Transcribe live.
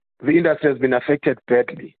the industry has been affected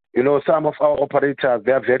badly. Some of our operators,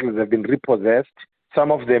 their vehicles have been repossessed.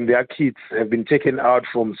 Some of them, their kids have been taken out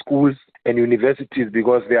from schools and universities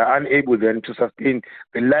because they are unable then to sustain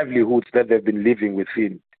the livelihoods that they've been living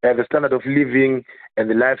within. The standard of living and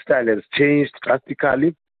the lifestyle has changed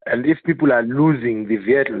drastically. And if people are losing the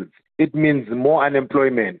vehicles, it means more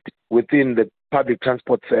unemployment within the public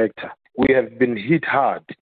transport sector. We have been hit hard